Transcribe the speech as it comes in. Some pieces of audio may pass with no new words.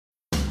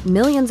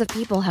Millions of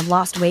people have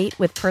lost weight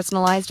with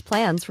personalized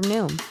plans from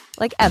Noom.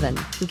 Like Evan,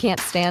 who can't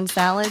stand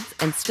salads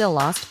and still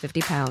lost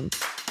 50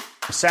 pounds.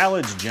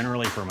 Salads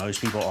generally for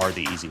most people are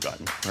the easy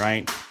button,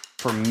 right?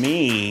 For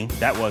me,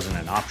 that wasn't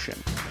an option.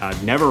 I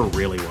never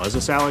really was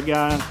a salad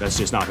guy. That's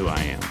just not who I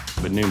am.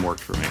 But Noom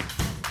worked for me.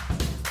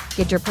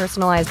 Get your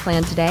personalized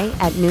plan today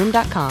at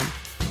Noom.com.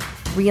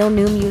 Real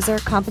Noom user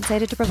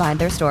compensated to provide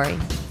their story.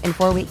 In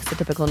 4 weeks, the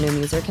typical Noom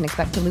user can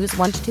expect to lose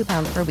 1 to 2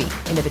 pounds per week.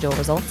 Individual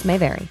results may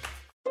vary.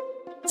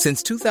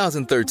 Since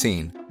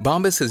 2013,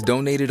 Bombas has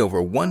donated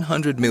over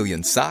 100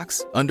 million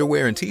socks,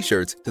 underwear, and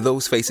T-shirts to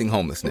those facing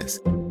homelessness.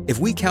 If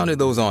we counted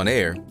those on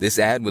air, this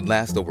ad would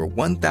last over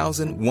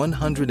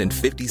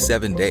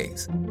 1,157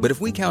 days. But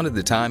if we counted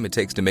the time it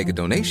takes to make a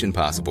donation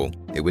possible,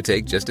 it would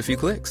take just a few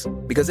clicks.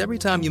 Because every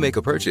time you make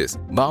a purchase,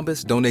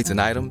 Bombas donates an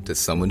item to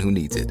someone who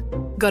needs it.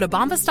 Go to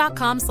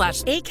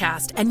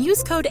bombas.com/ACAST and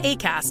use code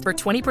ACAST for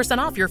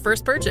 20% off your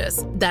first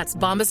purchase. That's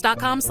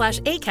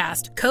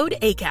bombas.com/ACAST, code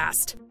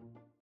ACAST.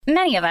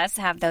 Many of us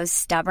have those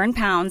stubborn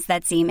pounds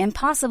that seem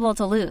impossible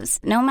to lose,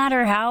 no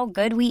matter how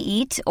good we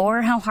eat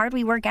or how hard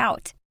we work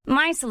out.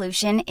 My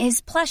solution is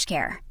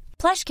PlushCare.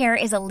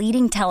 PlushCare is a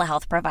leading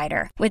telehealth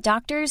provider with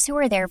doctors who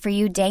are there for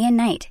you day and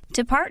night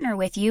to partner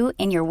with you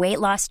in your weight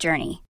loss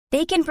journey.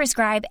 They can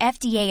prescribe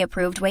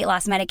FDA-approved weight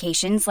loss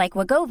medications like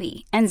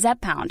Wegovy and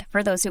Zepbound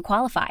for those who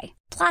qualify.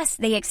 Plus,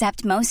 they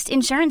accept most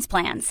insurance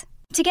plans.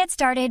 To get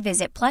started,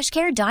 visit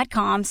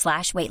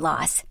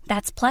plushcare.com/weightloss.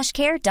 That's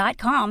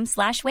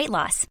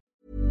plushcare.com/weightloss.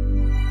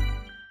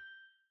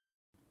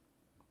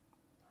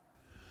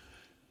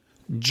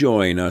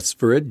 Join us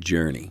for a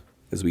journey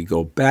as we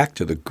go back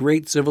to the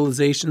great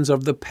civilizations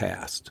of the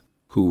past.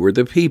 Who were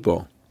the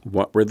people?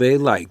 What were they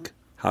like?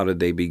 How did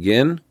they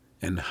begin?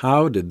 And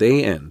how did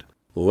they end?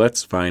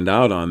 Let's find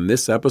out on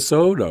this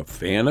episode of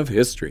Fan of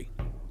History.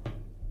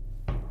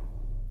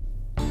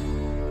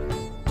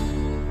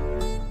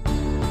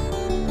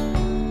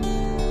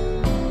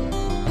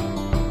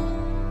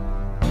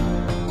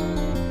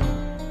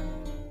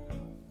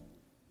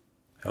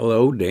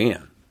 Hello,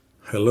 Dan.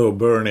 Hello,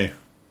 Bernie.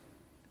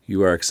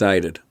 You are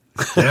excited.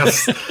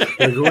 Yes,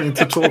 we're going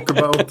to talk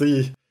about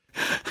the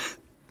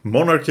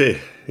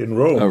monarchy in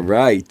Rome. All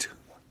right.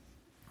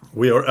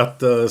 We are at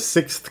the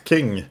 6th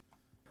king,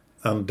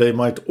 and they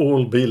might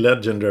all be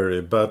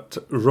legendary, but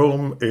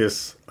Rome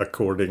is,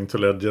 according to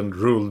legend,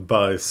 ruled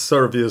by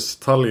Servius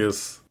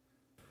Tullius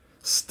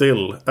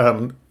still,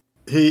 and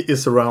he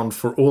is around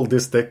for all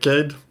this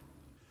decade.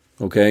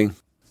 Okay.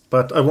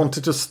 But I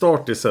wanted to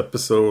start this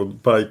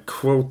episode by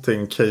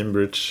quoting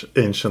Cambridge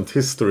Ancient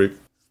History.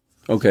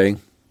 Okay.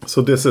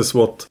 So this is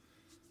what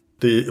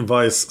the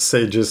wise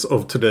sages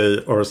of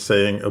today are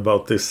saying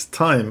about this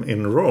time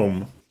in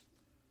Rome.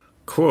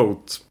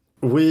 Quote,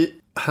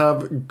 "We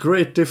have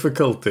great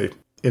difficulty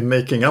in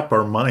making up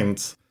our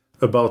minds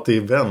about the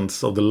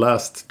events of the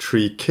last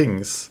 3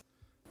 kings,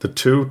 the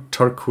 2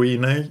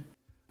 Tarquini,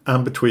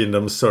 and between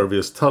them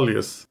Servius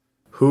Tullius,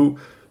 who,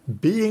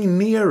 being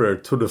nearer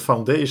to the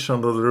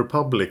foundation of the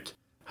Republic,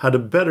 had a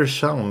better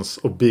chance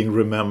of being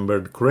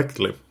remembered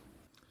correctly."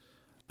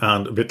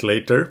 And a bit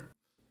later,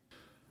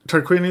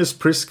 Tarquinius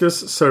Priscus,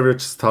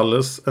 Servius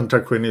Tullus, and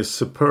Tarquinius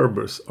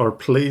Superbus are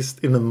placed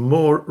in a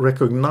more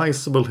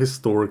recognizable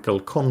historical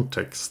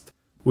context,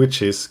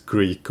 which is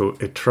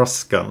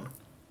Greco-Etruscan.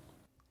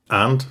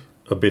 And,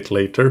 a bit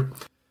later,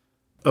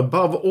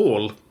 above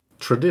all,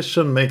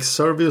 tradition makes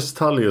Servius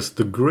Tullius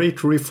the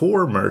great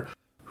reformer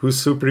who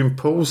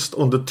superimposed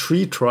on the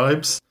 3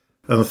 tribes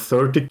and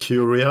 30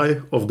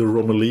 curiae of the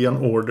Romulian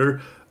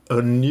order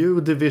a new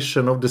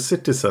division of the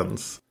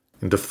citizens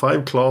into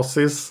 5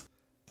 classes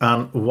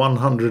and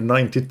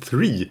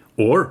 193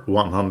 or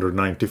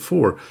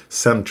 194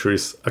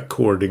 centuries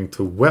according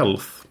to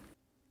wealth.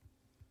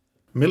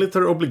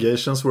 Military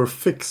obligations were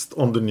fixed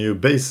on the new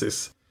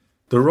basis.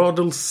 The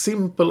rather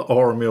simple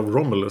army of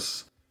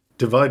Romulus,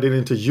 divided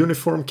into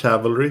uniform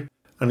cavalry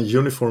and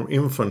uniform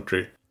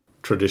infantry,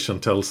 tradition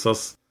tells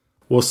us,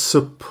 was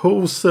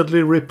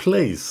supposedly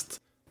replaced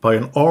by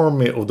an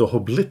army of the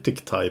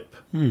hoplitic type,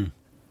 in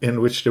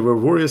which there were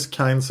various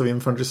kinds of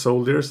infantry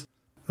soldiers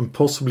and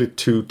possibly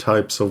 2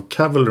 types of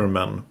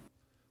cavalrymen,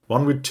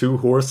 one with 2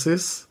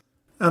 horses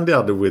and the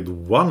other with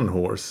 1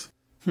 horse.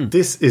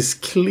 This is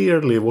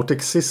clearly what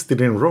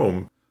existed in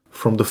Rome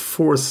from the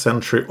 4th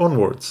century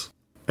onwards.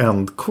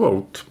 End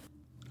quote.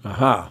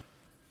 Aha.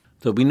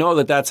 So we know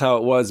that that's how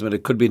it was, but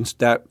that could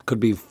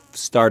be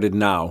started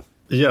now.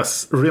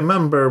 Yes,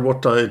 remember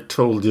what I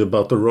told you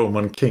about the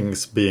Roman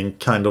kings being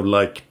kind of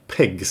like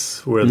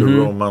pegs where the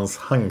Romans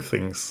hung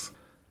things.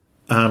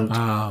 And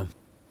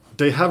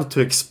they have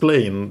to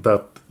explain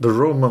that the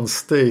Roman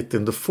state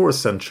in the 4th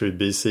century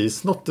BC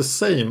is not the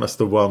same as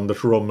the one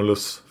that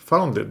Romulus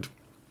founded.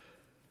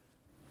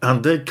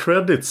 And they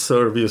credit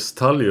Servius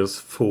Tullius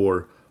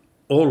for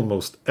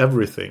almost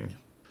everything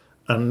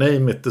and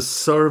name it the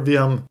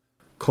Servian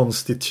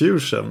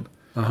Constitution,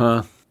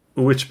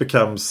 which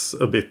becomes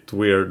a bit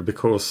weird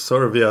because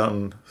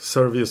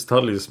Servius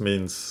Tullius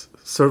means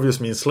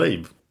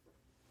slave.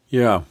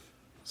 Yeah.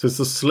 So it's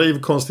a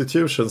slave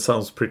constitution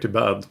sounds pretty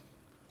bad.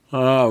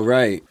 Oh,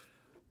 right.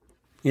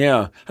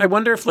 Yeah. I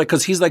wonder if, like,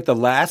 because he's like the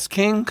last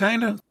king,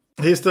 kind of?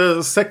 He's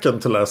the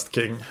second to last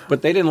king.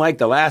 But they didn't like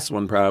the last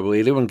one,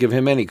 probably. They wouldn't give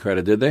him any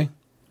credit, did they?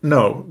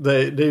 No,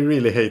 they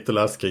really hate the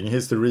last king.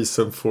 He's the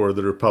reason for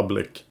the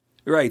Republic.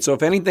 Right, so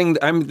if anything,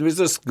 it was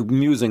just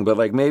amusing, but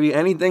like maybe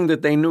anything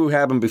that they knew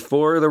happened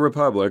before the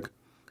Republic,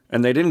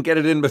 and they didn't get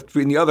it in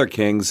between the other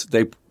kings,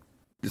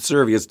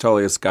 Servius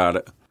Tullius got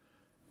it.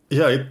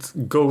 Yeah,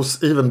 it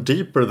goes even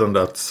deeper than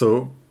that.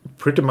 So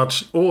pretty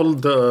much all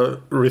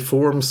the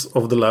reforms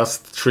of the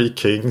last three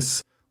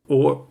kings,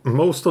 or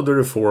most of the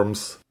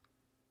reforms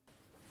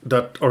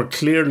that are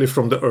clearly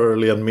from the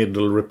early and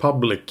middle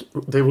Republic,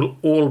 they will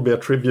all be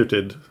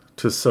attributed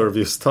to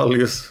Servius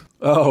Tullius.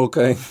 Oh,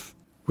 okay.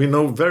 We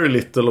know very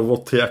little of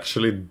what he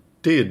actually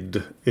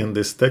did in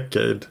this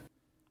decade.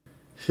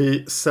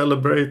 He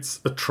celebrates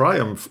a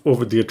triumph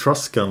over the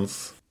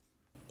Etruscans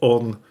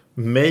on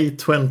May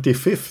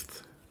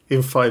 25th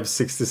in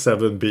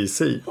 567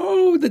 BC.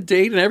 Oh, the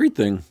date and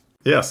everything.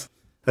 Yes.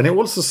 And he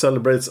also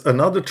celebrates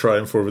another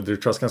triumph over the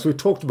Etruscans. We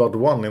talked about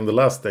one in the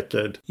last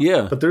decade.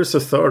 Yeah. But there is a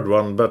third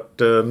one, but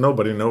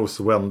nobody knows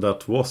when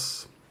that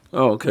was.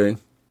 Oh, okay.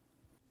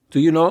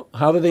 Do you know?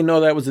 How do they know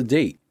that was a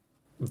date?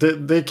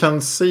 They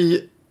can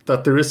see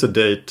that there is a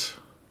date,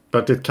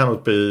 but it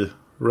cannot be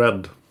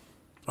read.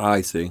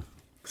 I see.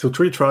 So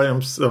 3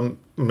 triumphs,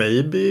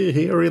 maybe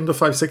here in the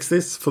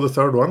 560s for the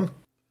third one.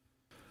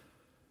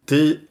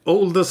 The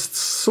oldest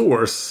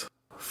source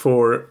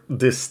for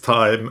this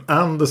time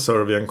and the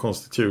Servian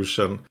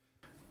constitution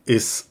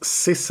is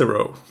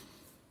Cicero,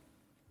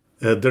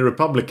 the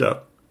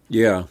Republica.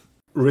 Yeah.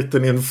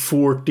 Written in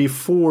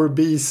 44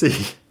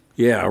 BC.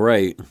 Yeah,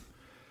 right.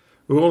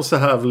 We also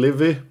have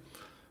Livy,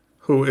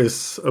 who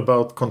is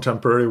about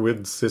contemporary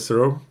with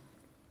Cicero.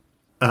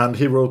 And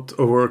he wrote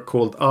a work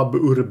called Ab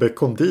Urbe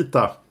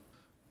Condita,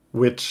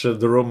 which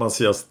the Romans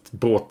just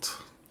bought.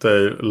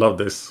 They love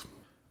this.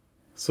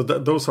 So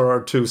those are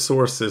our 2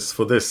 sources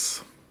for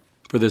this.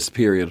 For this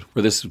period.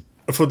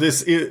 For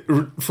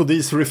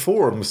these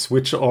reforms,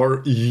 which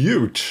are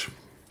huge.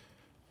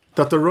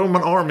 That the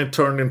Roman army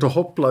turned into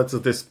hoplites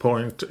at this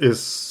point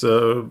is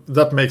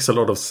that makes a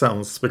lot of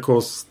sense,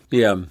 because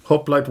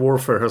hoplite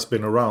warfare has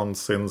been around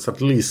since at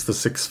least the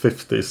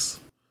 650s.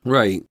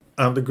 Right.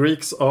 And the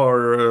Greeks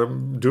are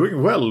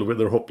doing well with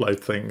their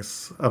hoplite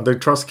things. And the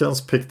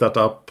Etruscans picked that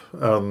up,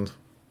 and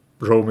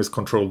Rome is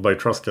controlled by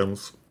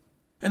Etruscans.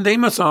 And they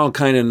must all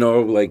kind of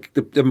know, like,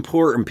 the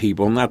important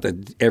people, not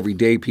the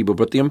everyday people,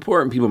 but the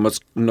important people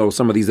must know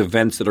some of these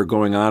events that are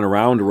going on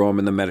around Rome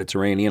and the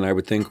Mediterranean, I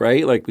would think,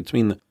 right? Like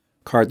between the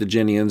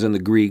Carthaginians and the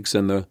Greeks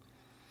and the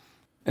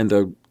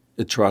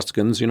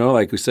Etruscans, you know,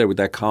 like we said with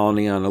that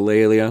colony on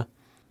Eulalia.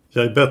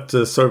 Yeah, I bet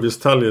Servius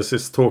Tullius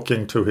is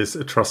talking to his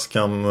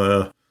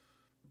Etruscan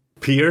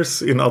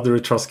peers in other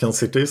Etruscan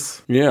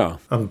cities. Yeah.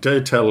 And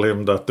they tell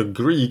him that the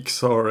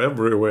Greeks are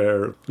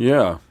everywhere.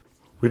 Yeah.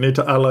 We need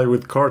to ally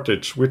with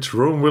Carthage, which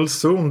Rome will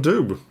soon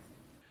do.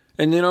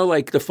 And, you know,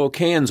 like the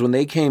Phocaeans, when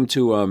they came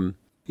to,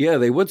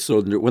 they would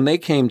so, when they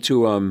came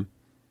to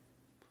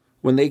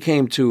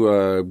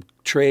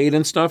trade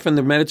and stuff in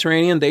the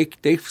Mediterranean,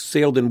 they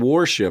sailed in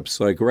warships,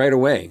 like, right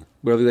away.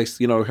 Whether they,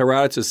 you know,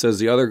 Herodotus says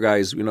the other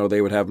guys, you know,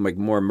 they would have, like,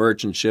 more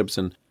merchant ships,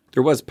 and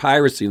there was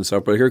piracy and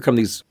stuff, but here come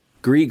these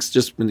Greeks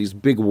just in these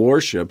big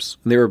warships,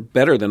 and they were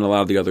better than a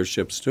lot of the other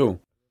ships, too.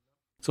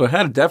 So it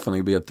had to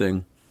definitely be a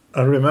thing.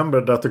 I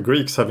remember that the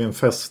Greeks have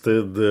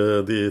infested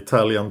the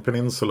Italian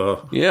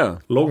peninsula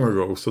long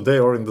ago, so they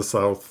are in the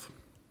south.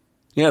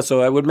 Yeah,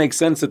 so it would make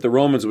sense that the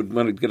Romans would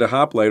want to get a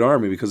hoplite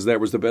army, because that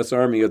was the best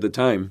army of the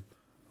time.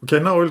 Okay,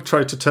 now I'll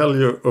try to tell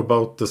you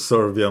about the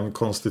Servian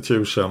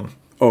constitution.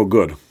 Oh,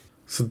 good.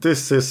 So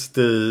this is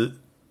the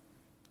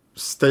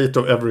state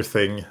of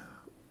everything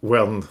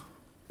when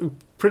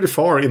pretty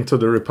far into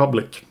the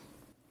Republic.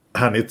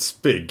 And it's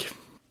big.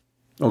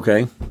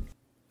 Okay.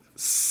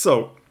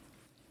 So,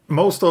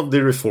 most of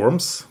the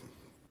reforms,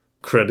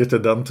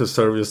 credited then to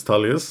Servius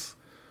Tullius,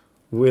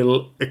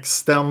 will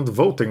extend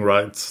voting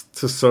rights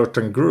to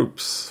certain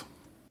groups.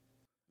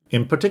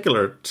 In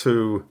particular,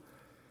 to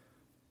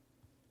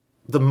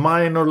the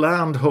minor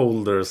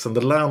landholders and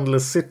the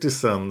landless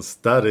citizens,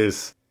 that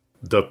is,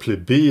 the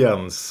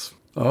plebeians.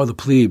 Oh, the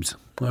plebes.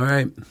 All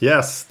right.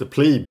 Yes, the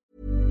plebe.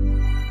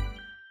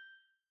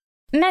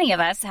 Many of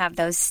us have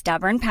those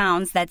stubborn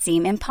pounds that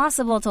seem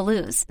impossible to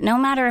lose, no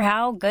matter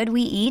how good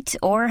we eat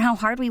or how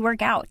hard we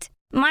work out.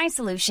 My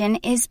solution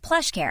is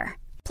PlushCare.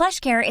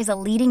 PlushCare is a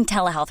leading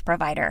telehealth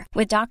provider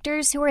with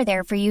doctors who are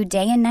there for you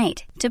day and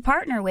night to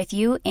partner with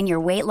you in your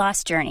weight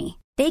loss journey.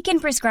 They can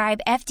prescribe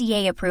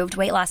FDA-approved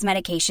weight loss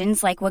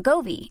medications like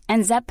Wegovy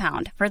and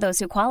Zepbound for those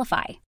who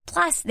qualify.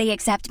 Plus, they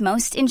accept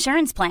most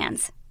insurance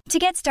plans. To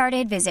get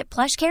started, visit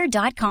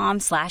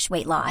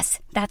plushcare.com/weightloss.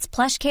 That's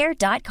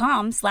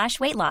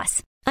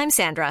plushcare.com/weightloss. I'm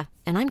Sandra,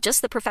 and I'm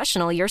just the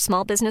professional your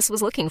small business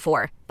was looking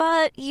for.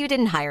 But you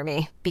didn't hire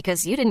me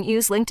because you didn't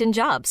use LinkedIn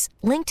Jobs.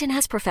 LinkedIn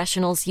has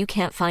professionals you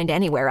can't find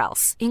anywhere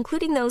else,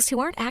 including those who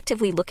aren't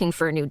actively looking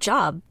for a new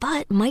job,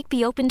 but might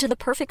be open to the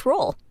perfect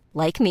role,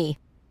 like me.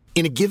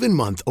 In a given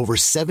month, over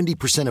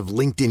 70% of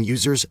LinkedIn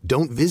users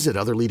don't visit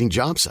other leading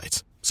job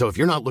sites. So if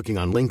you're not looking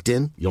on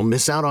LinkedIn, you'll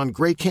miss out on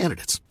great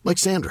candidates like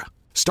Sandra.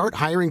 Start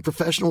hiring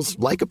professionals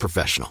like a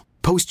professional.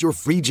 Post your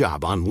free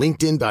job on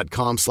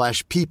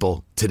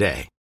linkedin.com/people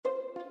today.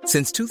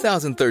 Since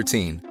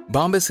 2013,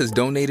 Bombas has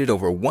donated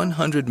over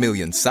 100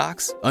 million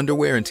socks,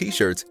 underwear, and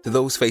T-shirts to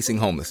those facing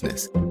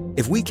homelessness.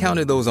 If we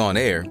counted those on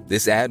air,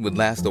 this ad would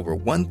last over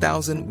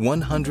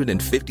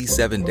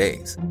 1,157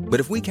 days. But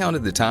if we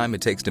counted the time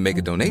it takes to make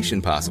a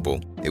donation possible,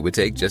 it would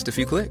take just a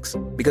few clicks.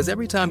 Because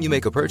every time you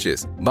make a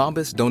purchase,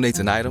 Bombas donates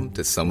an item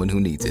to someone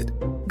who needs it.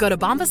 Go to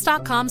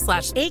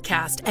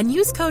bombas.com/ACAST and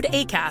use code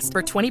ACAST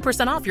for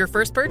 20% off your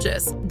first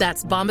purchase.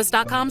 That's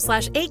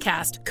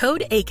bombas.com/ACAST,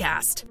 code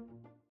ACAST.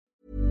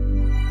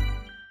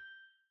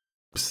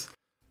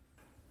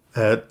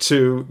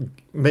 To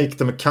make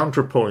them a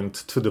counterpoint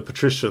to the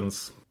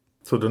patricians,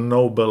 to the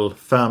noble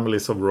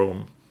families of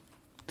Rome.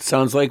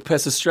 Sounds like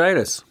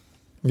Pisistratus.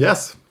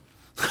 Yes.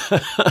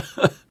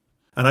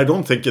 And I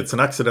don't think it's an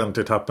accident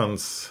it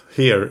happens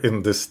here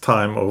in this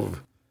time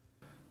of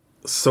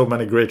so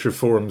many great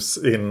reforms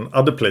in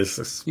other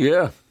places.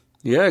 Yeah,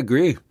 I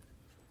agree.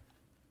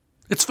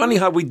 It's funny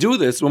how we do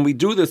this. When we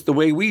do this the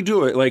way we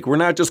do it, like we're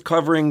not just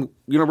covering,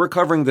 we're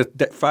covering the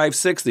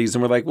 560s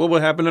and we're like, well,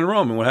 what happened in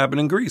Rome and what happened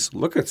in Greece?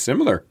 Look, it's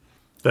similar.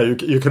 Yeah,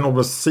 you can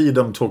almost see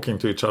them talking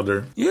to each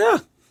other. Yeah.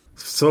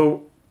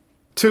 So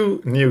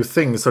 2 new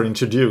things are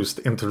introduced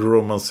into the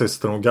Roman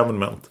system of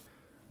government.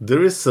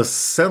 There is a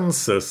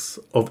census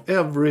of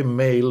every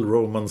male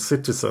Roman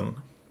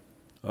citizen.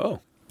 Oh.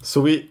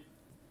 So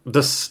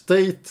the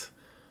state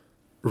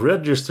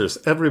registers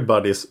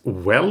everybody's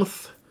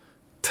wealth,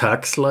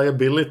 tax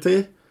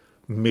liability,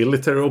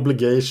 military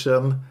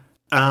obligation,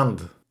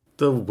 and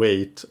the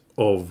weight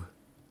of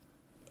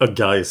a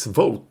guy's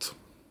vote.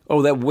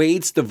 Oh, that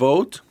weights the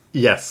vote?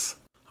 Yes.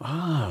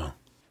 Ah.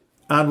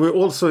 And we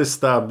also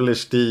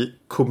established the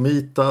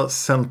Comita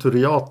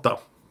Centuriata.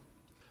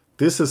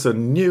 This is a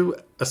new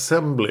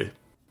assembly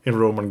in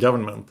Roman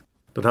government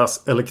that has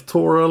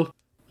electoral,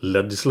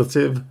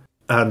 legislative,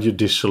 and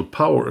judicial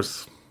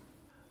powers.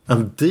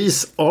 And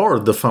these are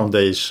the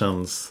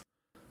foundations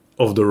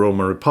of the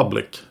Roman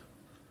Republic,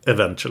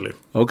 eventually.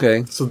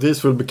 Okay. So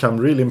this will become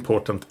really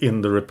important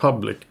in the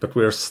Republic, but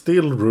we are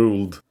still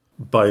ruled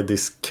by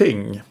this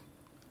king.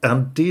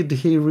 And did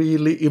he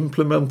really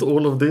implement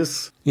all of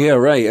this? Yeah,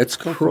 right. It's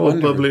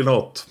probably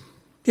not.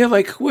 Yeah,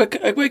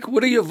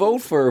 what do you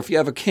vote for if you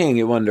have a king?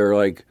 You wonder,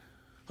 like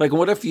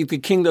what if the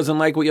king doesn't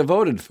like what you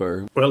voted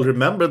for? Well,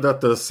 remember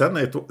that the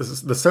Senate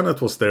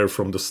was there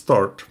from the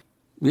start.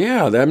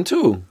 Yeah, them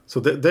too. So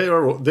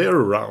they're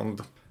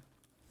around.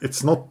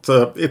 It's not.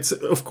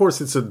 Of course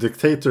it's a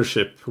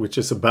dictatorship, which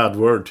is a bad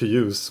word to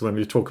use when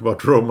we talk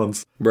about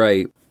Romans.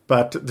 Right.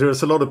 But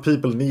there's a lot of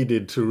people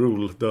needed to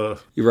rule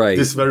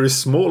this very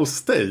small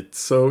state.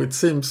 So it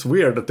seems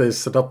weird that they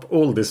set up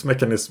all this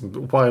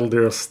mechanism while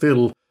they're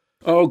still...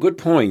 Oh, good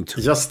point.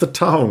 Just a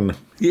town.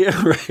 Yeah,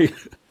 right.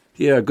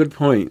 Yeah, good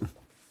point.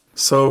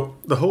 So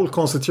the whole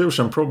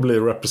constitution probably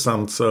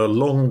represents a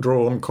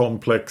long-drawn,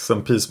 complex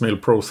and piecemeal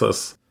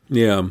process.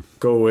 Yeah.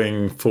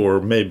 Going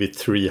for maybe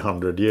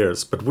 300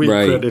 years. But we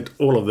credit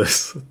all of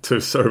this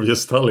to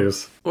Servius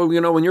Tullius. Well,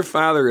 when your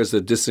father is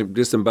a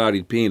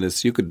disembodied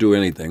penis, you could do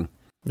anything.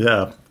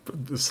 Yeah.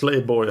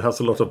 Slave Boy has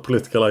a lot of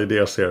political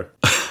ideas here.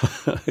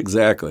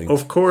 Exactly.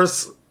 Of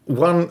course,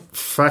 one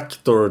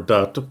factor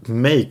that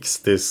makes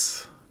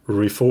this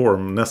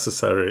reform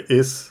necessary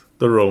is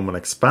the Roman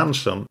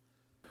expansion.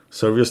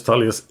 Servius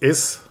Tullius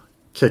is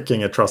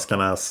kicking Etruscan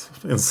ass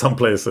in some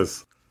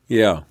places.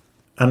 Yeah.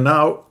 And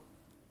now,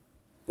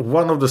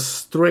 one of the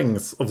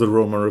strengths of the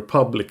Roman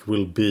Republic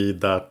will be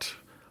that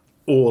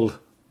all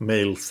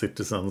male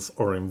citizens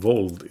are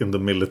involved in the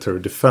military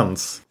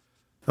defense.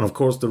 And of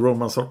course, the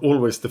Romans are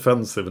always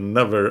defensive and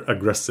never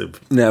aggressive.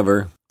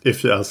 Never.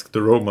 If you ask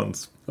the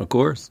Romans. Of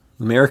course.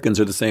 Americans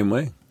are the same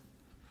way.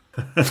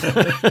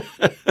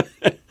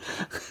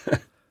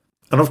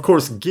 And of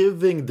course,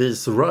 giving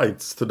these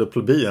rights to the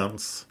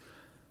plebeians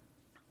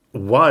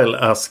while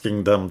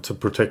asking them to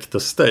protect the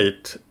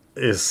state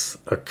is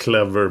a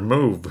clever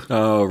move.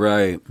 Oh,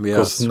 right. Yes.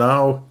 Because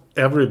now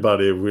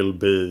everybody will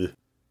be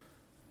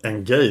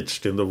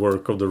engaged in the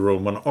work of the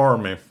Roman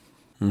army.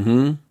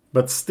 Mm-hmm.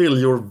 But still,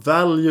 your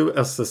value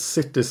as a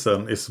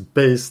citizen is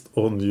based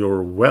on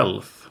your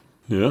wealth.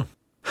 Yeah.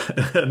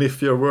 And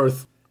if you're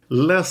worth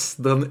less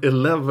than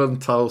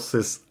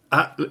 11,000...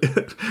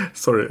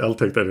 Sorry, I'll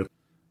take that in.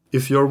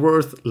 If you're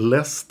worth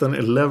less than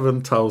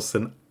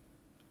 11,000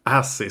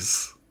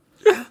 asses,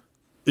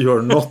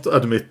 you're not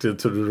admitted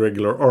to the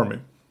regular army.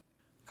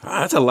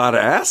 That's a lot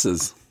of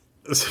asses.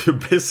 So you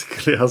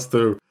basically have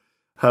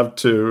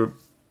to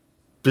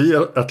be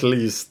at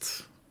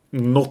least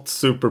not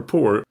super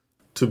poor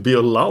to be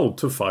allowed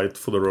to fight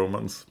for the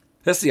Romans.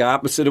 That's the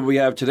opposite of what we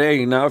have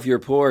today. Now, if you're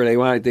poor,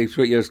 they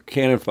put you as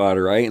cannon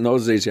fodder, right? In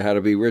those days, you had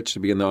to be rich to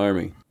be in the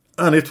army.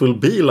 And it will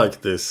be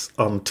like this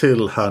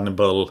until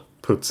Hannibal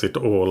puts it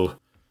all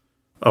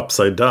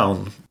upside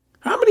down.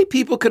 How many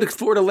people could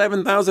afford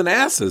 11,000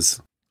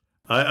 asses?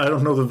 I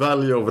don't know the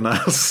value of an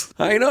ass.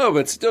 I know,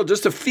 but still,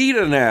 just to feed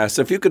an ass.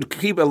 If you could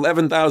keep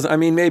 11,000, I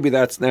mean, maybe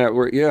that's not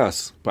where,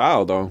 yes.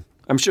 Wow, though.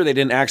 I'm sure they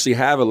didn't actually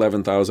have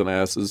 11,000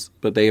 asses,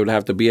 but they would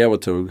have to be able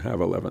to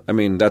have 11. I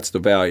mean, that's the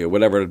value,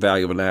 whatever the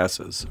value of an ass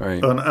is,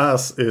 right? An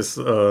ass is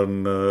a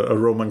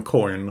Roman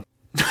coin.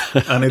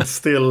 And it's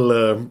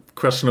still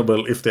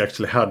questionable if they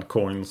actually had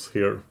coins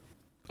here.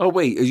 Oh,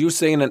 wait, are you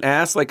saying an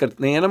ass like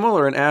an animal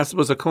or an ass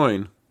was a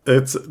coin?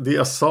 It's the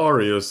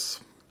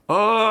Asarius.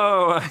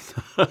 Oh!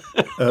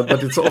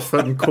 But it's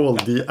often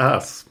called the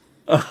ass.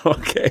 Oh,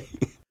 okay.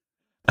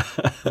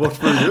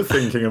 What were you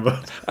thinking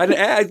about?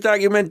 I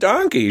thought you meant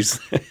donkeys.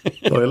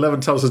 So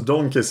 11,000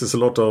 donkeys is a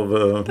lot of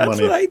money.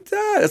 That's what I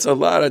thought. That's a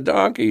lot of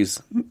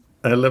donkeys.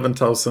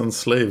 11,000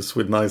 slaves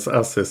with nice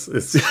asses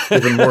is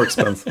even more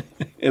expensive.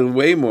 And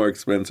way more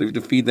expensive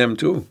to feed them,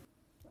 too.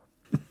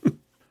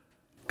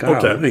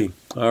 Okay.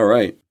 All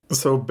right.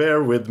 So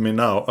bear with me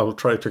now. I'll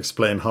try to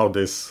explain how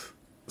this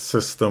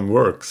system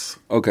works.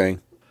 Okay.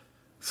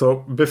 So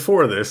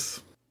before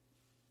this,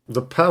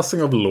 the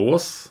passing of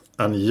laws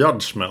and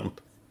judgment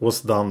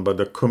was done by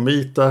the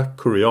Comita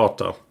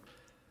Curiata.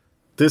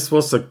 This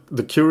was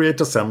the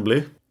Curiate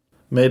Assembly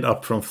made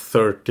up from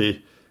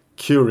 30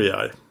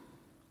 curiae.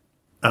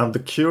 And the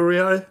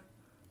curiae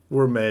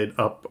were made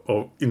up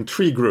in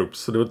 3 groups.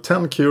 So there were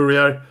 10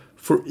 curiae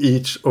for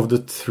each of the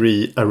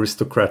 3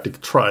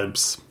 aristocratic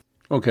tribes.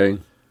 Okay.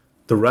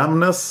 The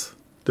Ramnes,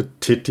 the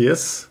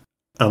Titius,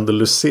 and the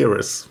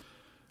Luceres.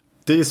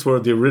 These were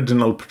the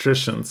original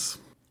patricians.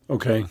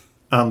 Okay.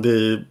 And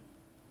the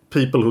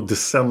people who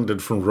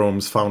descended from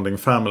Rome's founding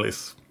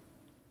families.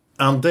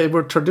 And they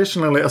were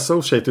traditionally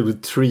associated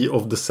with 3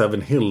 of the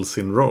 7 hills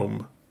in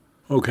Rome.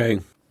 Okay.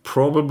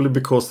 Probably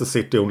because the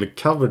city only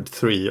covered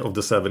 3 of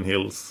the 7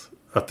 hills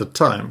at the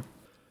time.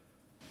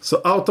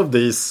 So out of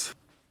these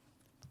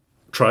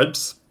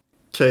tribes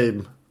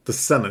came the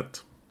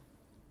Senate.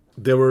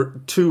 There were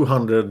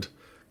 200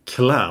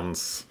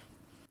 clans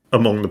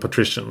among the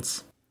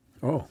patricians.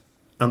 Oh.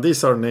 And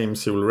these are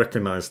names you will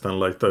recognize then,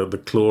 like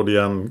the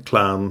Claudian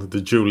clan,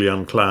 the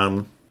Julian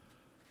clan.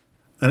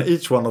 And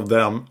each one of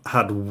them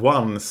had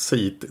 1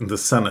 seat in the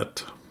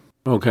Senate.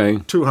 Okay.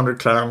 200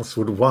 clans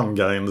with 1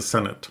 guy in the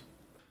Senate.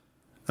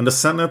 And the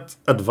Senate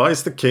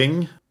advised the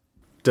king.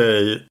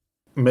 They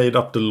made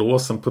up the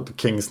laws and put the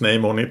king's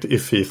name on it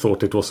if he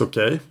thought it was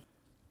okay.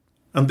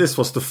 And this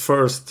was the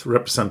first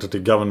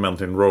representative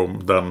government in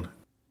Rome, then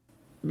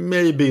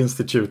maybe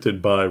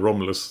instituted by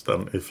Romulus,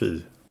 then, if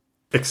he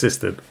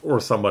existed, or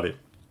somebody.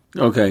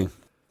 Okay.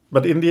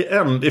 But in the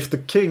end, if the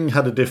king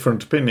had a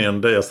different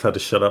opinion, they just had to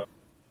shut up.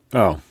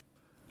 Oh.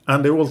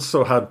 And they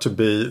also had to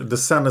be, the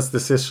Senate's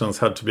decisions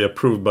had to be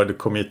approved by the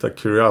Comita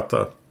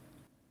Curiata.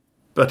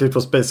 But it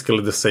was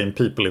basically the same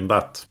people in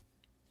that.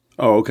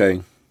 Oh,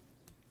 okay.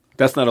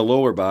 That's not a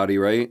lower body,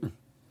 right?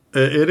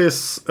 It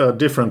is a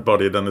different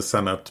body than the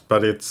Senate,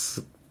 but it's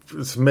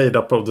made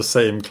up of the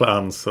same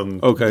clans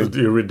and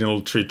the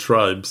original 3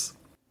 tribes.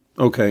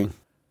 Okay.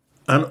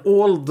 And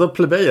all the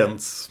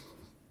plebeians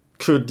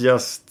could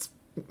just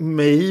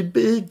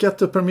maybe get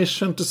the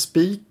permission to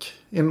speak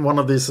in one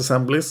of these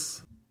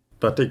assemblies,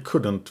 but they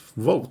couldn't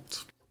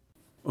vote.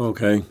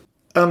 Okay.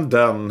 And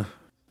then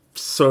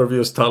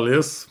Servius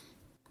Tullius,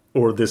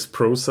 or this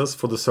process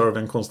for the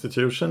Servian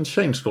constitution,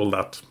 changed all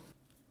that.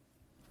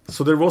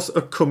 So there was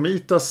a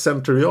Comita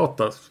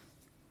Centuriata,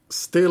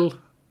 still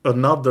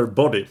another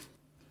body.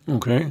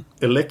 Okay.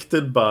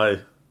 Elected by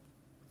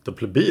the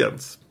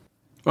plebeians.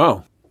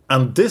 Oh.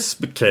 And this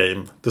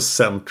became the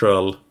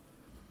central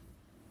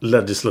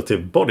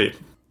legislative body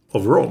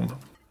of Rome.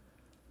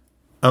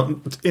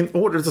 And in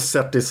order to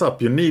set this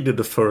up, you needed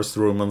the first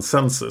Roman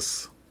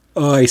census.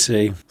 Oh, I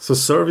see. So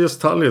Servius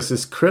Tullius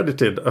is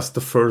credited as the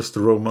first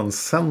Roman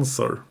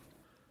censor.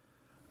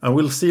 And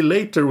we'll see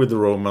later with the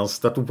Romans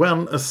that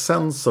when a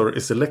censor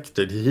is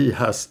elected, he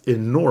has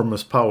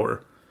enormous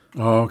power.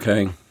 Oh,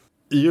 okay.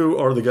 You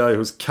are the guy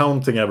who's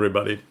counting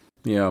everybody.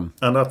 Yeah.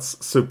 And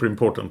that's super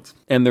important.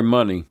 And their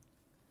money.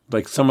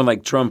 Like someone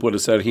like Trump would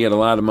have said he had a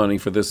lot of money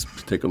for this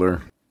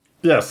particular.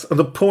 Yes, and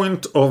the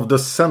point of the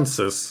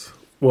census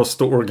was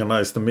to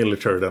organize the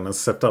military then and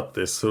set up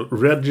this. So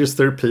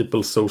register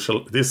people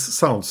social... This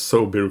sounds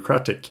so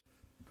bureaucratic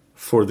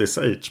for this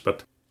age,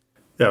 but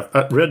yeah,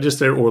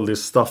 register all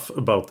this stuff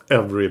about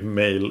every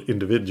male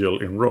individual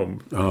in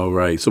Rome. Oh,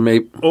 right. So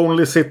maybe...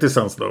 Only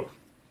citizens, though.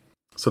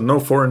 So no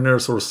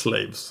foreigners or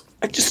slaves.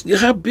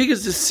 How big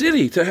is this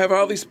city to have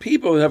all these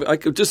people? I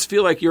could just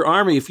feel like your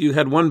army, if you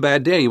had one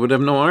bad day, you would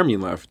have no army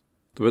left.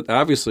 But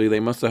obviously, they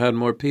must have had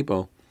more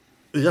people.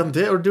 Yeah,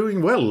 they are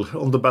doing well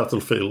on the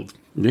battlefield.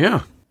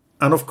 Yeah.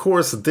 And of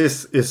course,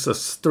 this is a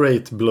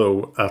straight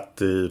blow at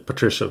the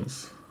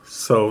patricians.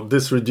 So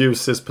this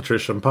reduces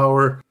patrician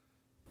power,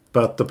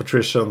 but the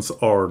patricians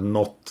are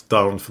not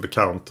down for the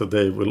count.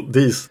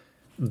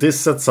 this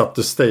sets up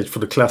the stage for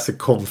the classic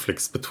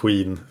conflicts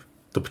between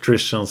the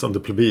patricians and the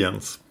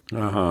plebeians.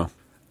 Uh-huh.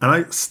 And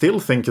I still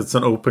think it's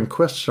an open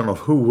question of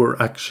who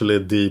were actually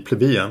the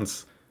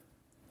plebeians.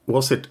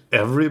 Was it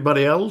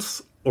everybody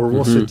else, or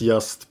was it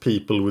just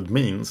people with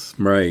means?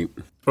 Right.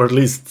 Or at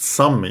least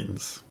some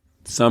means.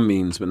 Some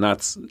means, but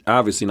not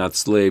obviously not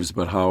slaves.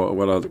 But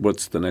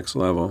what's the next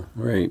level?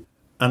 Right.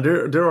 And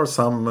there are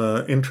some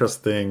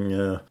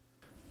interesting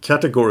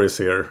categories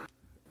here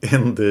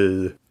in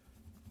the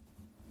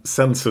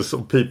census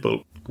of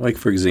people. Like,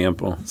 for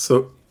example?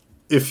 So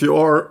if you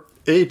are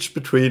aged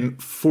between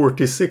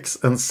 46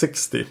 and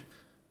 60,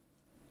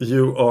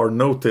 you are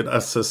noted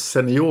as a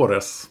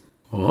seniores.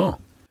 Oh.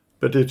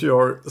 But if you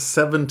are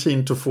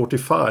 17 to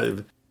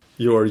 45,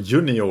 you are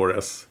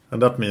juniores.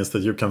 And that means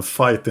that you can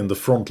fight in the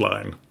front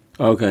line.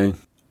 Okay.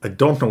 I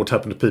don't know what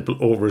happened to people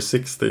over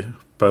 60,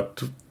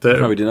 but there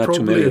probably not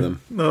too many of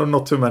them. No,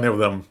 not too many of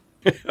them.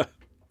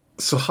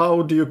 So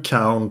how do you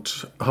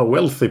count how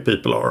wealthy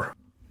people are?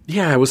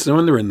 Yeah, I was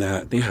wondering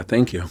that. Yeah,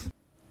 thank you.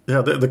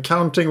 Yeah, the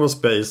counting was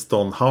based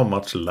on how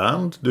much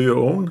land do you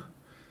own,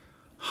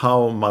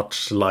 how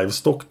much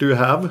livestock do you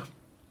have,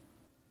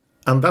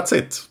 and that's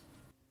it.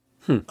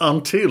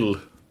 Until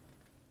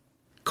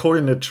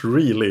coinage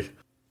really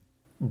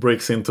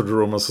breaks into the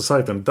Roman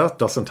society, and that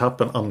doesn't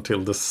happen until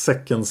the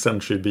 2nd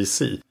century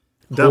BC.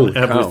 Then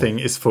everything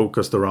is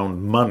focused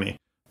around money,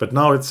 but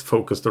now it's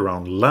focused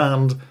around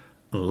land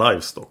and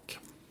livestock.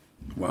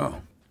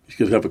 Wow. You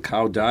could have a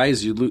cow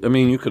dies, you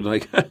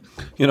could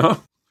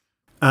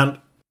And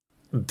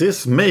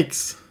this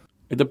makes...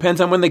 It depends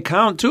on when they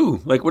count,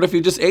 too. Like, what if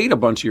you just ate a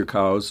bunch of your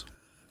cows?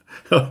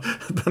 Then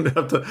you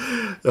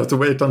have to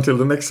wait until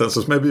the next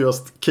census. Maybe you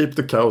just keep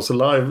the cows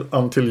alive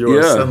until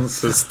you're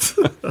censused,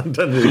 and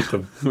then you eat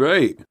them.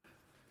 Right.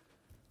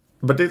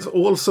 But it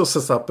also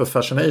sets up a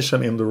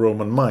fascination in the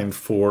Roman mind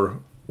for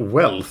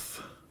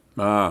wealth.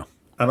 Ah.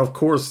 And of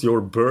course,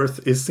 your birth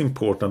is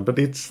important, but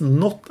it's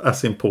not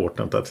as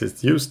important as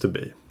it used to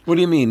be. What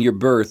do you mean, your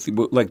birth?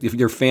 Like, if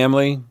your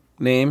family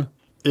name?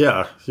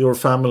 Yeah, your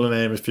family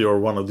name, if you're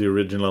one of the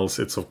originals,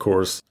 it's of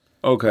course...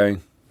 Okay.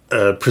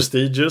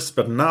 Prestigious,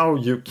 but now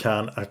you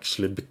can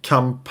actually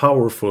become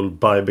powerful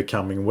by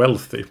becoming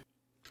wealthy.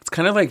 It's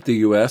kind of like the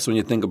U.S. when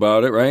you think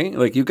about it, right?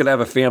 Like, you could have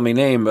a family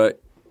name,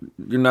 but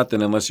you're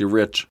nothing unless you're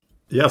rich.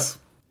 Yes.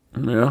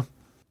 Yeah.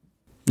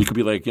 You could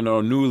be like,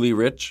 newly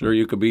rich, or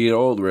you could be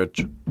old rich.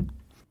 And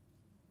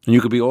you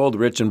could be old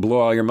rich and blow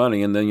all your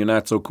money, and then you're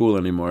not so cool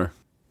anymore.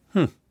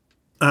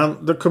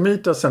 And the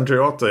Comita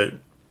Centuriate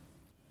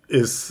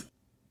is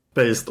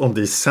based on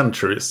these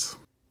centuries.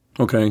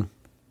 Okay.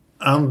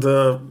 And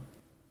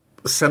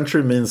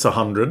century means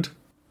 100.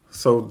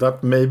 So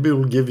that maybe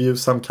will give you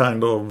some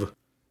kind of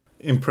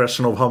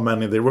impression of how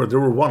many there were. There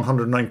were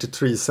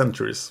 193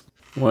 centuries.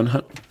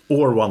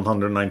 Or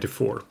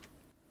 194.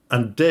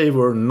 And they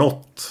were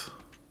not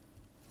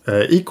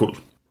equal.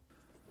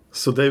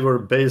 So they were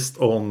based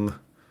on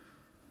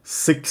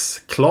 6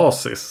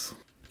 classes.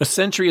 A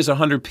century is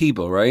 100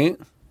 people, right?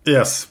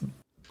 Yes.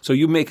 So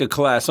you make a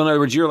class. So in other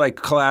words, you're like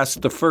class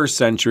the 1st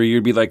century,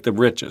 you'd be like the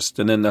richest.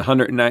 And then the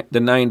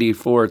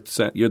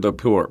 94th, you're the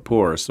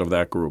poorest of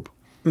that group.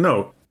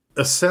 No.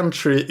 A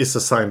century is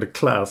assigned a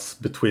class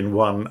between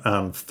 1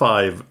 and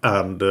 5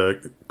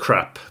 and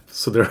crap.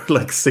 So there are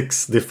like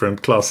 6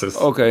 different classes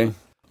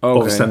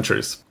of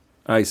centuries.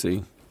 I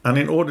see. And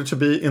in order to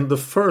be in the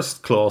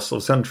 1st class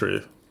of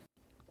century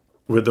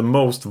with the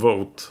most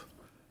vote,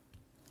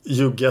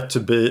 you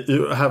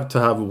have to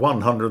have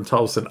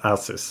 100,000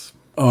 asses.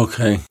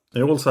 Okay.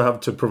 You also have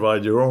to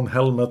provide your own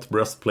helmet,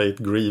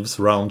 breastplate, greaves,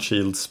 round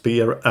shield,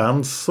 spear,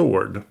 and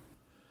sword.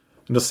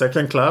 In the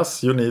 2nd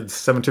class, you need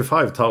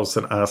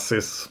 75,000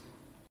 asses.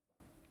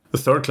 The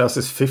 3rd class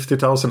is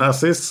 50,000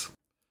 asses.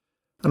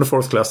 And the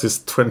 4th class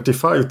is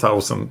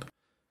 25,000.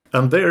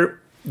 And there,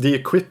 the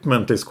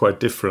equipment is quite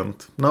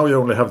different. Now you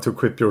only have to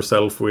equip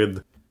yourself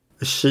with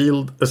a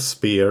shield, a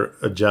spear,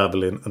 a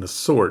javelin, and a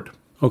sword.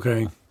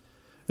 Okay.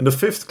 In the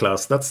 5th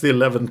class, that's the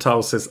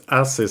 11,000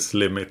 asses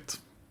limit.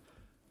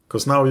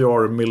 Because now you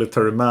are a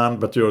military man,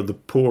 but you're the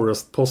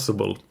poorest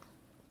possible.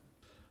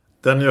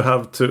 Then you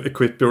have to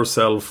equip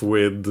yourself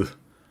with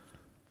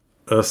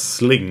a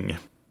sling.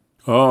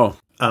 Oh.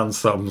 And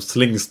some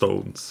sling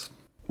stones.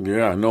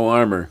 Yeah, no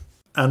armor.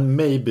 And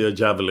maybe a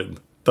javelin.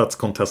 That's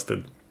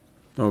contested.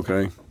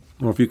 Okay.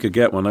 Well, if you could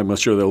get one, I'm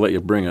sure they'll let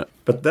you bring it.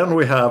 But then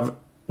we have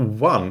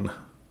 1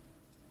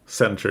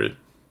 century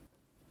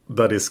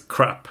that is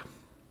crap.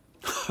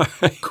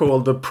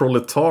 Called the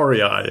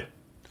proletarii.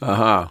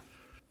 Aha.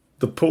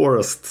 The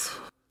poorest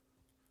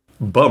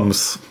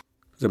bums.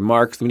 The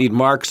marks. We need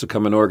marks to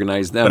come and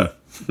organize them.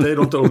 They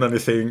don't own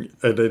anything.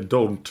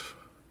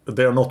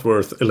 They are not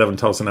worth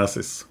 11,000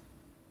 asses.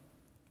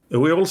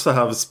 We also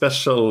have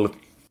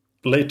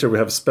later we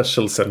have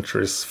special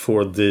centuries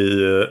for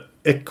the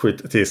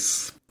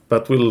equities.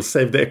 But we'll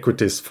save the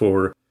equities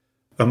for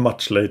a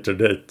much later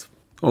date.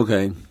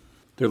 Okay.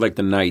 They're like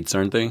the knights,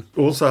 aren't they?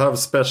 We also have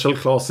special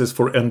classes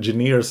for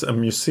engineers and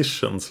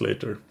musicians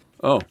later.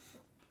 Oh.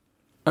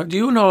 Do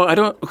you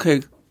know,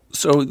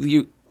 So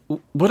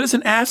what is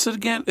an asset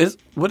again?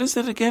 What is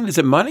it again? Is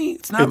it money?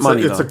 It's not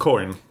money. It's a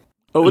coin.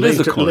 Oh, it is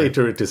a coin.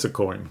 Later, it is a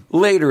coin.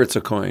 Later, it's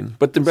a coin.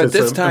 But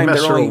this time, a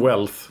measure of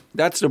wealth.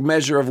 That's a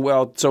measure of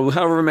wealth. So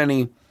however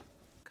many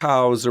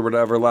cows or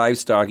whatever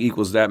livestock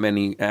equals that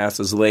many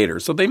asses later.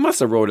 So they must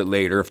have wrote it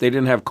later if they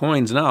didn't have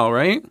coins now,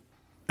 right?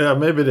 Yeah,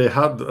 maybe they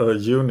had a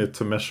unit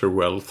to measure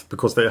wealth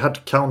because they had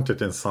to count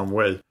it in some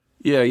way.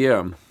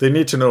 Yeah. They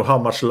need to know how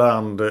much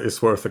land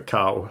is worth a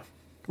cow.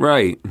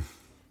 Right.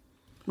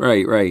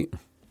 Pretty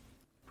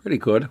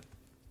good.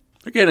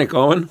 They're getting it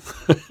going.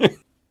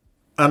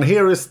 And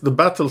here is the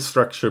battle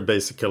structure,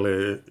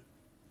 basically,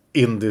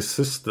 in this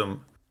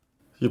system.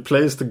 You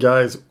place the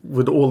guys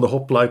with all the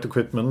hoplite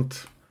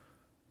equipment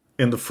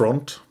in the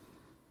front.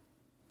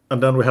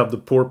 And then we have the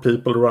poor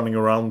people running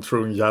around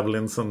throwing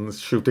javelins and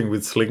shooting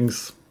with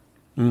slings.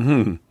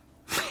 Mm-hmm.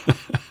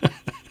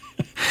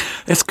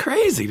 It's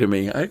crazy to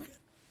me.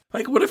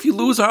 What if you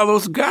lose all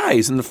those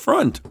guys in the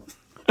front?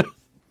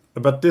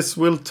 But this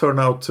will turn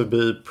out to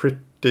be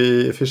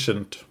pretty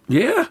efficient.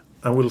 Yeah.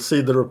 And we'll see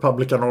the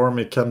Republican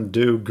army can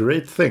do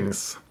great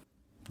things.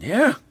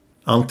 Yeah.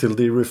 Until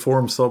the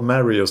reforms of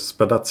Marius,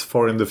 but that's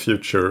far in the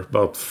future,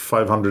 about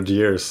 500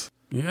 years.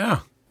 Yeah.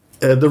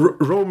 The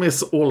Rome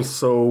is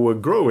also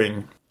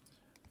growing.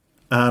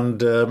 And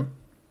there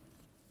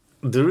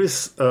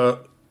is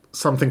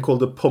something called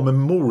the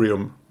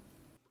Pomerium.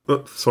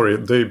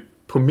 The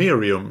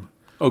Pomerium.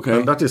 Okay.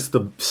 And that is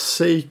the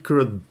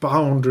sacred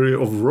boundary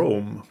of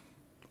Rome.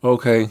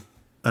 Okay.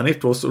 And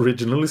it was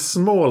originally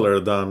smaller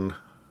than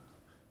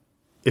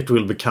it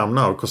will become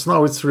now, because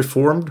now it's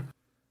reformed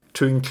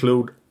to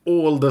include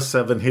all the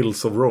 7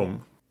 hills of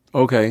Rome.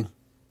 Okay.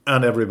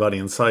 And everybody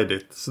inside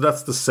it. So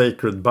that's the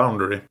sacred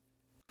boundary.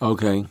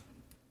 Okay.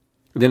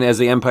 Then as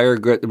the empire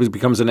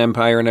becomes an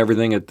empire and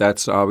everything,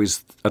 that's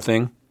always a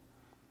thing?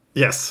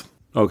 Yes.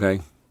 Okay.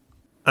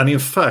 And in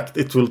fact,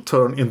 it will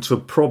turn into a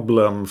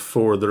problem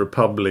for the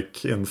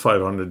Republic in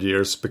 500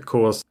 years,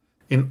 because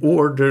in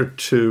order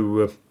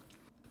to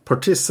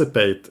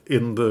participate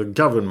in the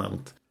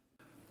government,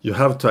 you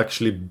have to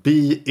actually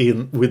be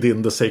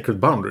within the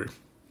sacred boundary.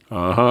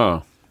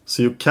 Uh-huh.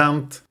 So you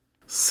can't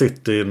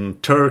sit in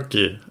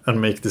Turkey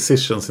and make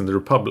decisions in the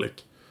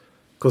Republic,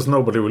 because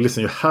nobody will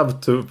listen. You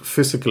have to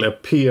physically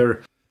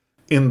appear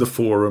in the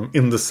forum,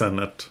 in the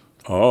Senate.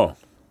 Oh.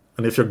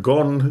 And if you're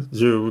gone,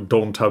 you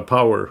don't have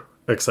power,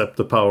 except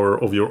the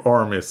power of your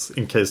armies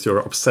in case you're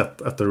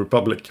upset at the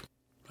Republic.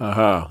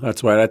 Aha,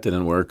 that's why that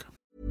didn't work.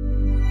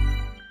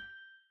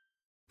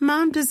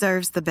 Mom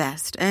deserves the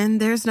best, and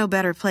there's no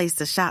better place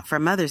to shop for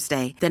Mother's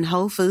Day than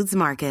Whole Foods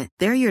Market.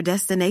 They're your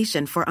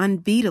destination for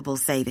unbeatable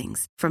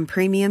savings, from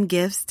premium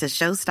gifts to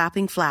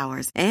show-stopping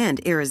flowers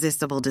and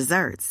irresistible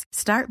desserts.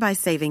 Start by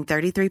saving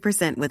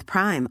 33% with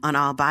Prime on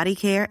all body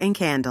care and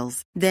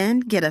candles.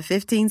 Then get a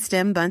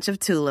 15-stem bunch of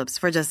tulips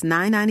for just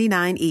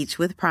 $9.99 each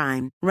with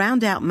Prime.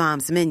 Round out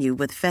Mom's menu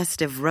with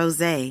festive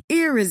rosé,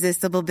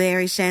 irresistible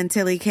berry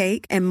chantilly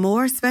cake, and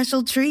more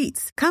special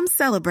treats. Come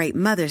celebrate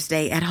Mother's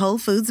Day at Whole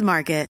Foods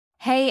Market.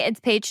 Hey, it's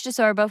Paige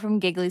DeSorbo from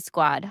Giggly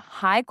Squad.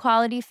 High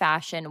quality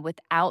fashion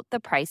without the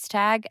price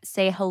tag.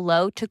 Say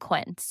hello to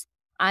Quince.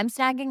 I'm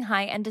snagging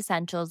high-end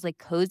essentials like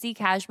cozy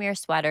cashmere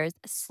sweaters,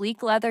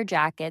 sleek leather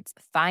jackets,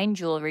 fine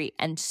jewelry,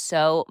 and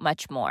so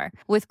much more.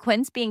 With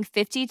Quince being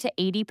 50 to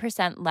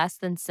 80% less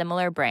than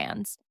similar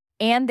brands.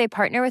 And they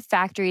partner with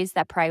factories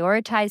that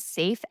prioritize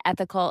safe,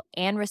 ethical,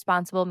 and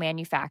responsible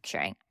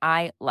manufacturing.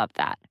 I love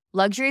that.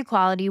 Luxury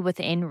quality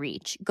within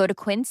reach. Go to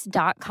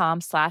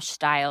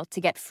quince.com/style to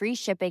get free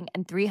shipping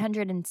and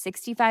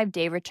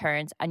 365-day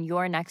returns on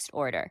your next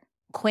order.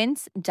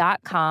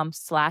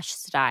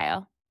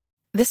 Quince.com/style.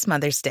 This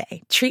Mother's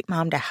Day, treat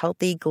Mom to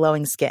healthy,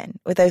 glowing skin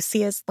with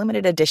Osea's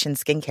limited edition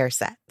skincare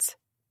sets.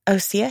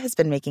 Osea has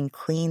been making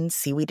clean,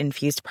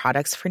 seaweed-infused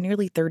products for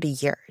nearly 30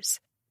 years.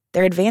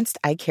 Their advanced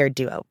eye care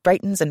duo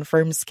brightens and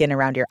firms skin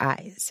around your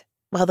eyes,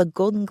 while the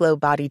Golden Glow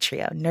Body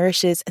Trio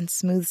nourishes and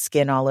smooths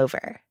skin all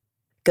over.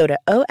 Go to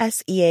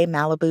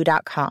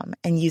OSEAMalibu.com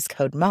and use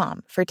code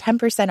MOM for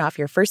 10% off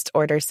your first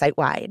order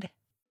site-wide.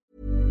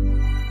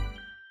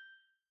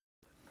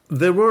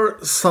 There were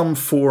some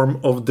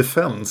form of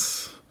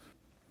defense.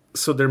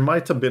 So there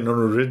might have been an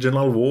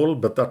original wall,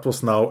 but that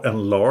was now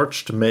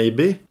enlarged,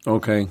 maybe.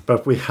 Okay.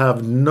 But we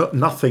have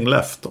nothing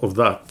left of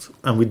that.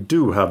 And we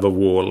do have a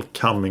wall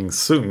coming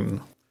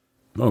soon.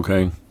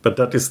 Okay. But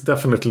that is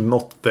definitely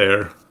not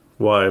there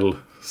while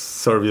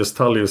Servius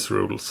Tullius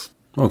rules.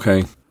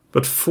 Okay.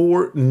 But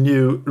 4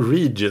 new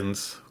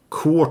regions,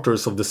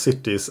 quarters of the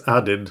city, is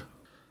added.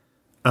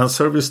 And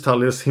Servius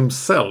Tullius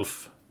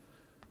himself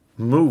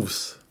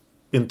moves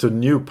into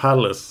new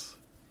palace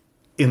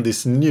in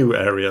this new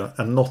area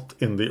and not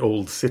in the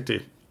old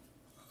city.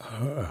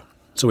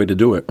 It's a way to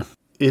do it.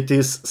 It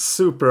is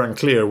super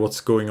unclear what's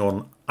going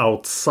on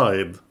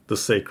outside the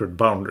sacred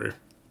boundary.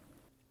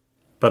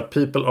 But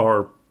people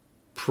are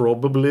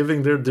probably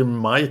living there. There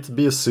might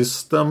be a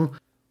system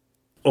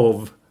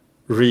of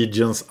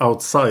regions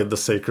outside the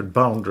sacred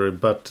boundary,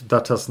 but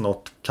that has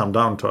not come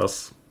down to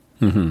us.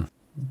 Mm-hmm.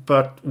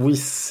 But we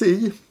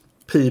see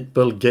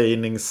people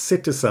gaining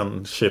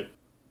citizenship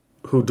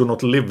who do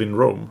not live in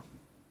Rome.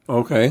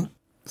 Okay.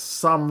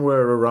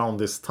 Somewhere around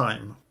this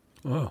time.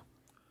 Oh.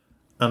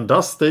 And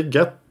thus they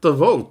get the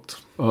vote.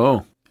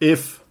 Oh.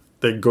 If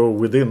they go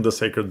within the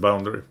sacred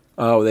boundary.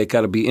 Oh, they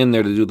got to be in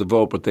there to do the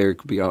vote, but they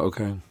could be out.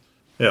 Okay.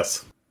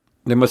 Yes.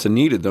 They must have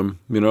needed them,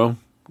 you know.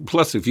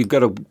 Plus, if you've got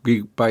to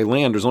be by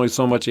land, there's only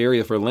so much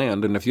area for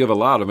land. And if you have a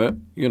lot of it,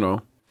 you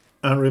know.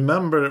 And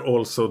remember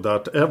also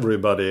that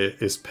everybody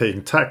is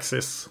paying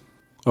taxes.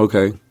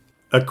 Okay.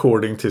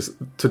 According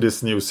to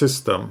this new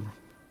system,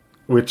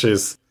 which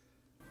is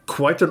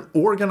quite an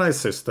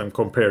organized system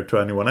compared to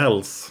anyone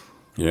else.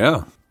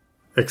 Yeah.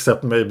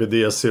 Except maybe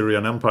the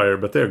Assyrian Empire,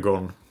 but they're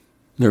gone.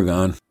 They're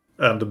gone.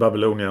 And the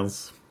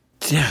Babylonians.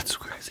 Yeah, it's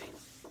crazy.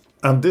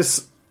 And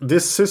this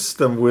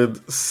system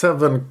with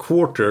 7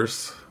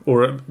 quarters,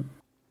 or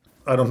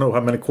I don't know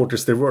how many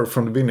quarters there were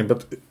from the beginning,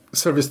 but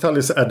Servius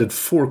Tullius added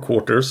 4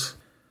 quarters.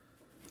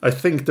 I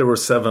think there were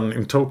 7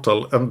 in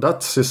total, and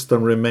that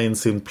system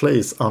remains in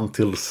place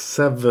until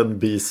 7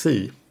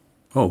 BC.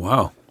 Oh,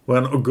 wow.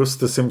 When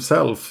Augustus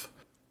himself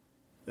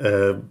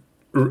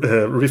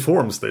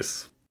reforms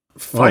this,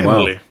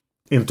 finally,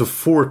 into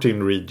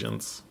 14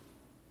 regions.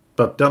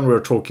 But then we're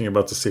talking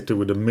about a city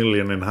with 1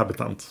 million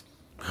inhabitants.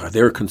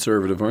 They were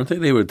conservative, aren't they?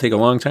 They would take a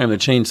long time to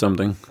change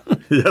something.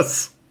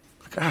 Yes.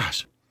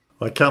 Gosh.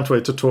 I can't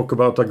wait to talk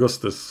about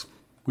Augustus.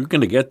 We're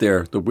going to get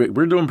there.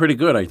 We're doing pretty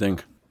good, I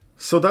think.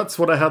 So that's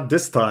what I had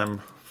this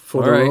time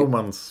for the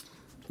Romans.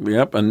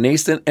 Yep, a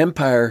nascent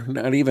empire.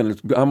 Not even.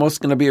 It's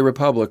almost going to be a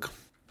republic.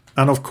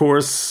 And of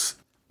course,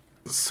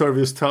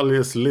 Servius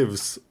Tullius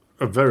lives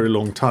a very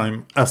long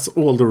time, as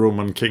all the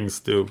Roman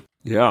kings do.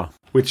 Yeah.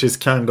 Which is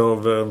kind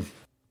of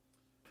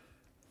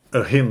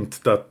a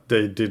hint that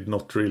they did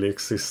not really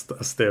exist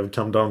as they have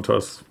come down to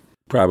us.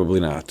 Probably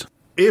not.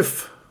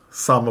 If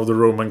some of the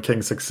Roman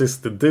kings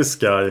existed, this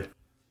guy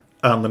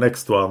and the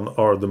next one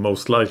are the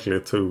most likely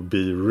to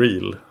be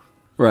real.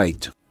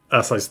 Right.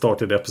 As I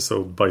started the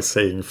episode by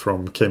saying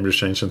from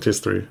Cambridge Ancient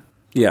History.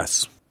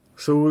 Yes.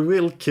 So we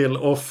will kill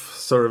off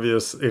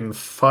Servius in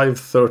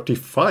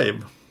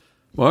 535.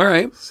 All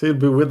right. So he'll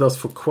be with us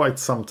for quite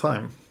some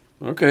time.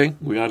 Okay.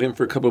 We got him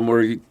for a couple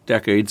more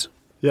decades.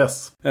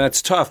 Yes. And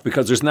that's tough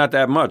because there's not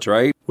that much,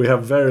 right? We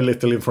have very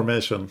little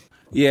information.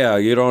 Yeah,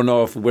 you don't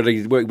know if what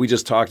we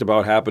just talked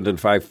about happened in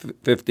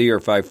 550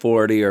 or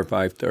 540 or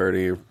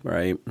 530,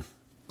 right?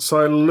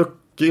 So I look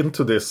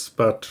into this,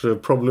 but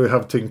probably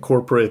have to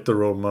incorporate the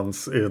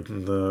Romans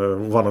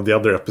in one of the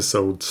other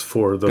episodes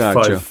for the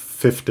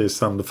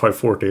 550s and the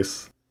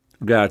 540s.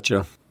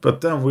 Gotcha.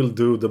 But then we'll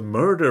do the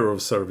murder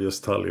of Servius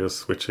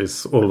Tullius, which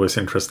is always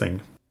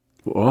interesting.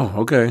 Oh,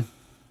 okay.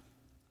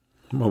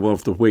 Well, we'll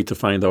have to wait to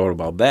find out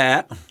about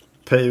that.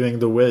 Paving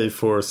the way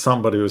for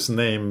somebody who's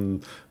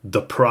named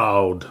the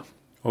Proud.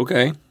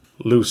 Okay.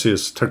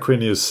 Lucius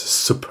Tarquinius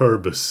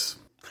Superbus.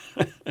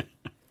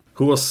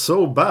 Who was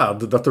so bad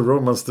that the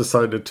Romans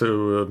decided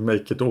to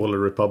make it all a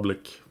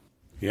republic.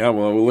 Yeah,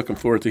 well, we're looking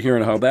forward to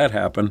hearing how that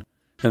happened.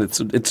 And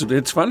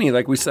it's funny,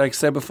 like I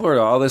said before,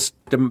 all this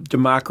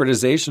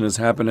democratization is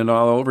happening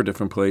all over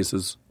different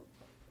places.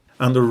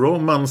 And the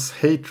Romans'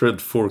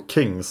 hatred for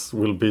kings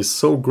will be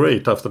so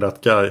great after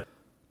that guy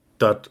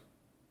that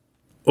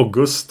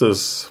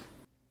Augustus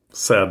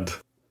said,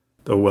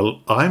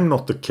 well, I'm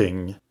not the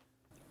king.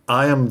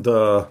 I am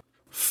the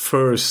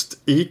first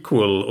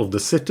equal of the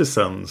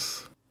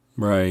citizens.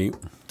 Right.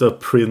 The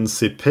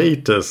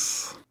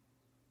Principatus,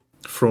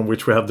 from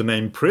which we have the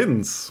name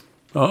prince.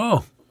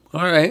 Oh,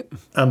 all right.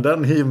 And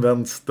then he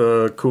invents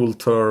the cool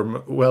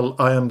term, well,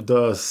 I am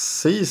the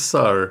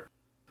Caesar,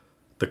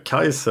 the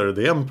Kaiser,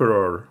 the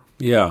emperor.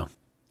 Yeah.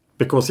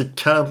 Because he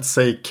can't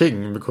say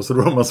king, because the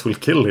Romans will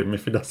kill him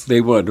if he does.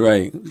 They would,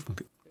 right.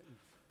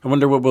 I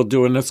wonder what we'll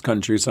do in this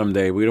country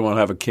someday. We don't want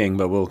to have a king,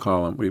 but we'll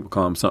call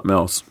him something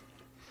else.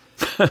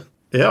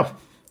 Yeah.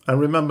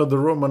 And remember the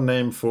Roman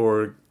name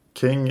for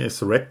king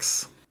is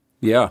Rex.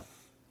 Yeah.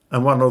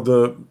 And one of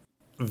the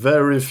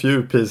very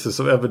few pieces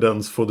of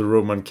evidence for the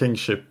Roman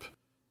kingship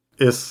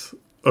is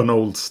an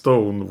old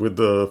stone with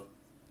the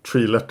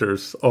 3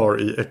 letters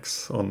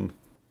REX on.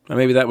 And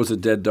maybe that was a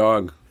dead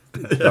dog.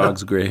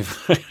 Dog's grave.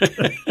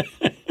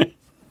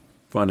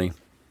 Funny.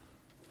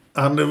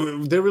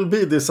 And there will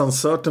be this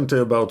uncertainty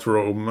about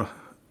Rome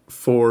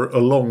for a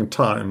long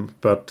time.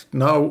 But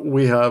now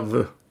we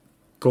have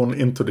gone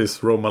into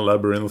this Roman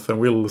labyrinth and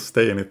we'll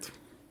stay in it.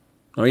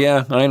 Oh,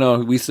 yeah, I know.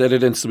 We said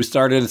it, we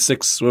started at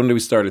 6, when did we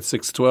start? At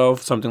 6:12,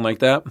 something like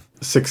that?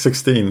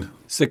 6:16.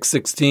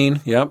 6:16,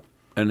 yep.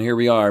 And here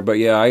we are. But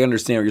yeah, I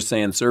understand what you're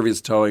saying.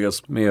 Servius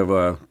Tullius may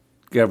have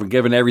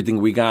given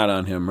everything we got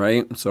on him,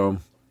 right? So.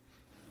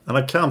 And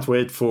I can't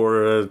wait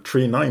for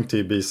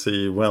 390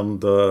 BC when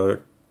the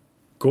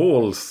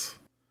Gauls,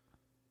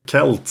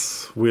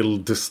 Celts, will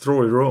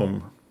destroy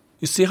Rome.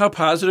 You see how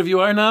positive you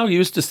are now? You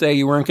used to say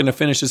you weren't going to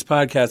finish this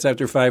podcast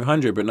after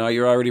 500, but now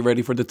you're already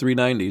ready for the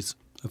 390s.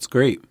 That's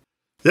great.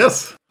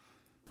 Yes.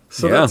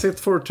 So that's it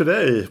for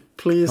today.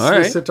 Please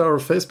visit our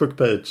Facebook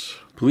page.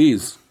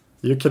 Please.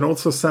 You can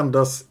also send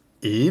us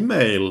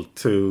email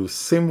to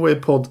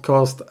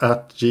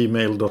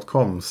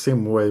simwaypodcast@gmail.com.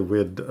 Simway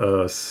with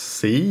a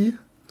C?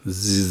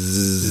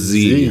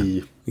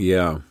 Z.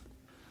 Yeah.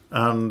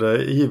 And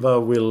Eva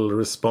will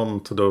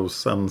respond to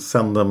those and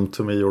send them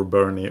to me or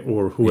Bernie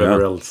or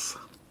whoever else.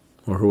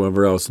 Or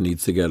whoever else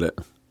needs to get it.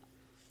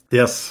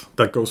 Yes,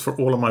 that goes for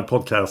all of my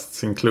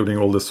podcasts, including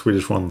all the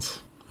Swedish ones.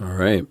 All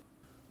right.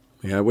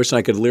 Yeah, I wish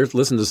I could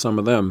listen to some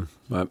of them,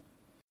 but...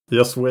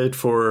 Just wait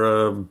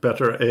for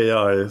better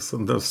AI,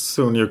 so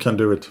soon you can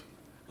do it.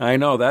 I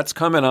know, that's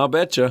coming, I'll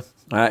bet you.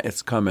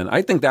 It's coming.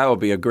 I think that would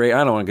be a great...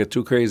 I don't want to get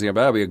too crazy,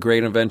 but that would be a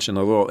great invention.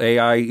 A little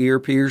AI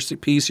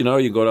earpiece, you know,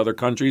 you go to other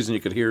countries and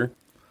you could hear.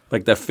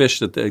 Like that fish,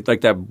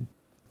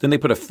 Then they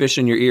put a fish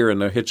in your ear in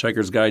the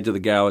Hitchhiker's Guide to the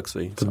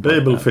Galaxy. The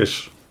Babel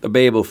fish. The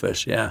Babel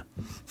fish, yeah.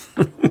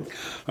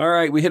 All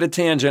right, we hit a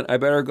tangent. I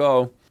better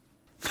go.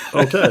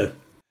 Okay.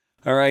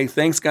 All right,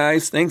 thanks,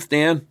 guys. Thanks,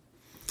 Dan.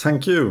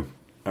 Thank you.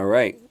 All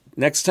right.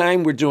 Next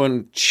time, we're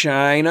doing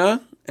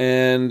China,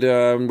 and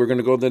we're going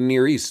to go to the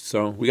Near East.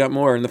 So we got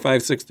more in the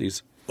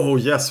 560s. Oh,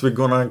 yes, we're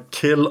going to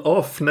kill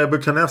off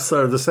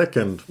Nebuchadnezzar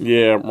II.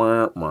 Yeah.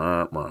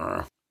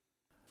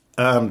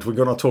 And we're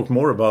going to talk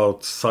more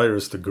about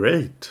Cyrus the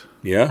Great.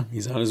 Yeah,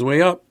 he's on his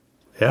way up.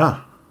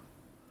 Yeah.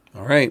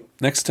 All right.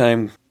 Next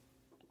time,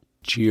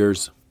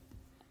 cheers.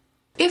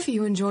 If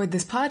you enjoyed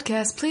this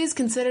podcast, please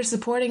consider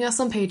supporting us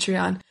on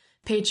Patreon.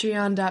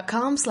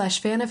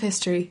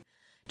 Patreon.com/fanofhistory.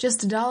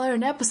 Just $1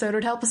 an episode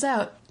would help us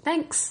out.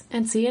 Thanks,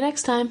 and see you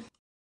next time.